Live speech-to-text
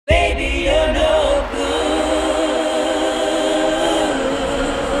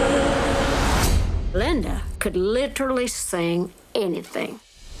could literally sing anything.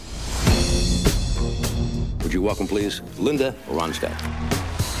 Would you welcome, please, Linda Ronstadt.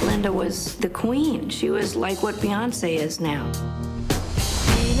 Linda was the queen. She was like what Beyonce is now.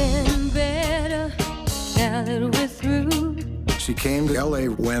 Feeling better now that we're through. She came to L.A.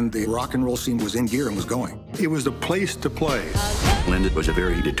 when the rock and roll scene was in gear and was going. It was the place to play. Linda was a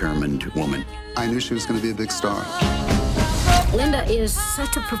very determined woman. I knew she was going to be a big star. Linda is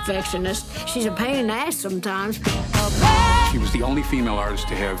such a perfectionist. She's a pain in the ass sometimes. She was the only female artist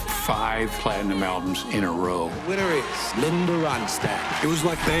to have 5 platinum albums in a row. The winner is Linda Ronstadt. It was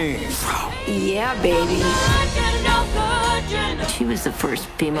like bang. Yeah, baby. She was the first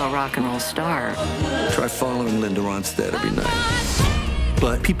female rock and roll star. Try following Linda Ronstadt every night.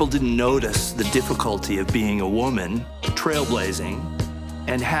 But people didn't notice the difficulty of being a woman, trailblazing,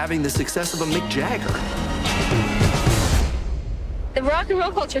 and having the success of a Mick Jagger. The rock and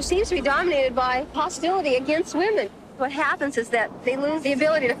roll culture seems to be dominated by hostility against women. What happens is that they lose the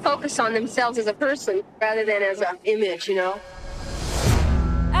ability to focus on themselves as a person rather than as an image, you know?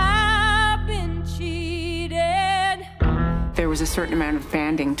 I've been cheated. There was a certain amount of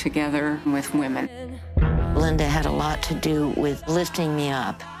banding together with women. Linda had a lot to do with lifting me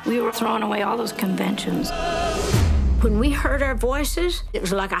up. We were throwing away all those conventions. When we heard our voices, it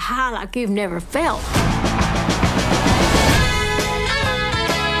was like a high like you've never felt.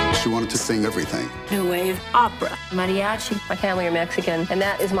 She wanted to sing everything. New wave, opera, mariachi. My family are Mexican, and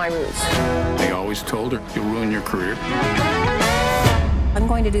that is my roots. They always told her, you'll ruin your career. I'm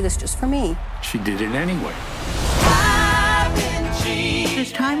going to do this just for me. She did it anyway.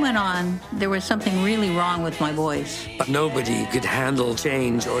 As time went on, there was something really wrong with my voice. But nobody could handle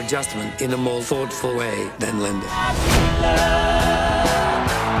change or adjustment in a more thoughtful way than Linda.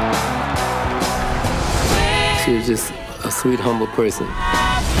 She was just a sweet, humble person.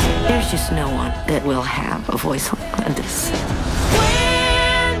 There's just no one that will have a voice like Linda's.